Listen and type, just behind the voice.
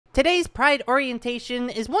Today's pride orientation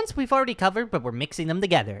is ones we've already covered, but we're mixing them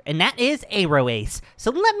together, and that is Aroace.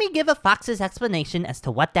 So let me give a Fox's explanation as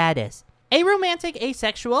to what that is. Aromantic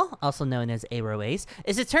asexual, also known as Aroace,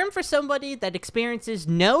 is a term for somebody that experiences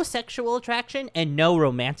no sexual attraction and no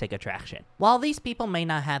romantic attraction. While these people may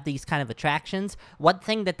not have these kind of attractions, one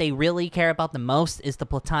thing that they really care about the most is the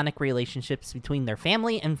platonic relationships between their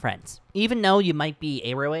family and friends. Even though you might be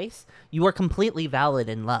Aroace, you are completely valid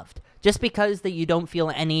and loved. Just because that you don't feel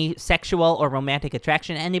any sexual or romantic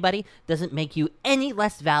attraction to anybody doesn't make you any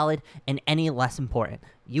less valid and any less important.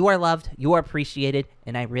 You are loved, you are appreciated,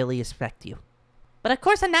 and I really respect you. But of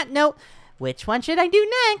course, on that note, which one should I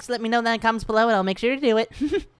do next? Let me know in the comments below and I'll make sure to do it.